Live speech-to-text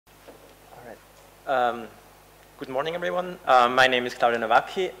Good morning, everyone. My name is Claudio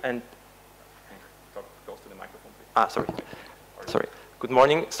Navacchi, and close to the microphone, please. Sorry. Good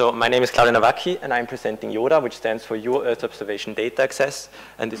morning. So my name is Claudio Navacchi, and I'm presenting yeoda, which stands for Your Earth Observation Data Access,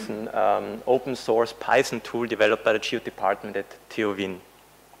 and is an open source Python tool developed by the Geo department at TU Wien.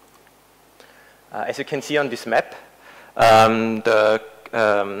 As you can see on this map, the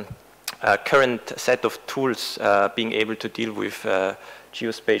current set of tools being able to deal with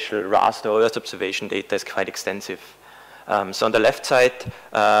geospatial raster or Earth observation data is quite extensive. So on the left side,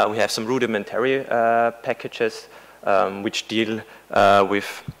 we have some rudimentary packages which deal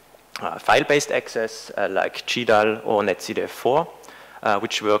with file-based access like GDAL or NetCDF4,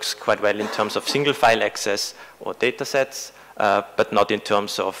 which works quite well in terms of single file access or datasets, but not in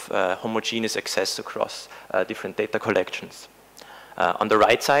terms of homogeneous access across different data collections. On the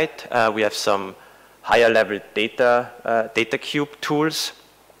right side, we have some higher level data cube tools,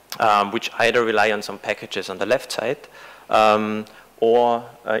 which either rely on some packages on the left side or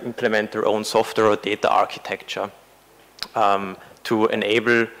implement their own software or data architecture to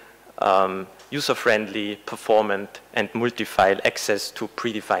enable user-friendly, performant, and multi-file access to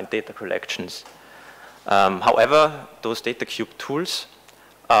predefined data collections. However, those data cube tools,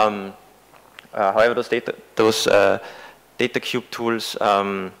 data cube tools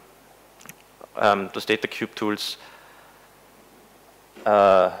are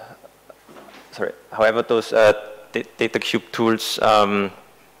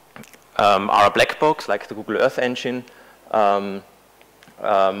a black box, like the Google Earth engine,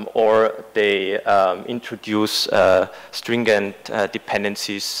 or they introduce stringent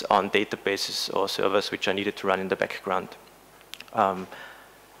dependencies on databases or servers which are needed to run in the background.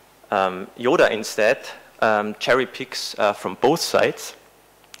 yeoda instead cherry picks from both sides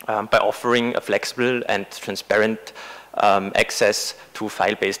by offering a flexible and transparent access to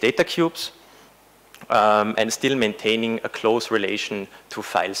file-based data cubes and still maintaining a close relation to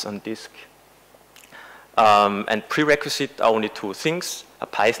files on disk. And prerequisite are only two things: a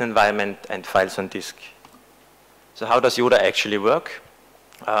Python environment and files on disk. So how does yeoda actually work?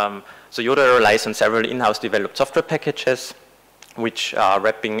 So yeoda relies on several in-house developed software packages which are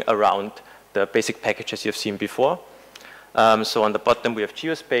wrapping around the basic packages you've seen before. So on the bottom we have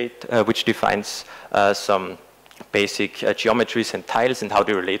geospatial, which defines some basic geometries and tiles and how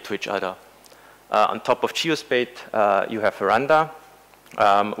they relate to each other. On top of geospatial, you have Veranda,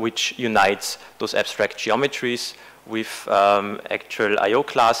 which unites those abstract geometries with actual I/O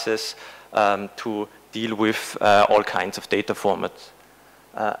classes to deal with all kinds of data formats.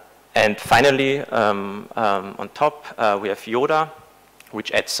 And finally, on top, we have yeoda,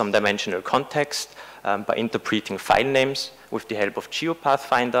 which adds some dimensional context by interpreting file names with the help of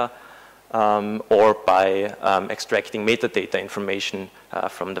GeoPathfinder or by extracting metadata information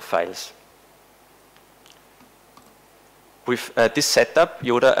from the files. With this setup,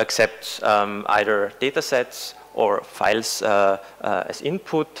 yeoda accepts either datasets or files as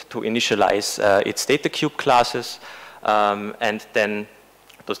input to initialize its data cube classes, and then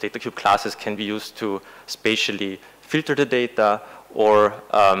those data cube classes can be used to spatially filter the data or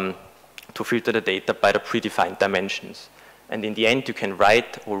to filter the data by the predefined dimensions. And in the end, you can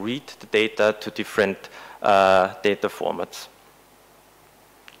write or read the data to different data formats.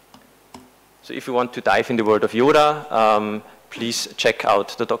 So if you want to dive in the world of yeoda, please check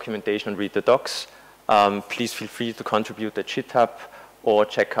out the documentation and read the docs. Please feel free to contribute at GitHub or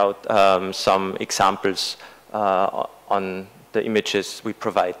check out some examples on the images we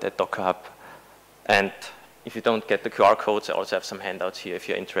provide at Docker Hub. And if you don't get the QR codes, I also have some handouts here if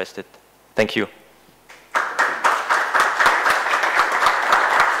you're interested. Thank you.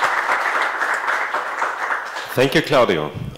 Thank you, Claudio.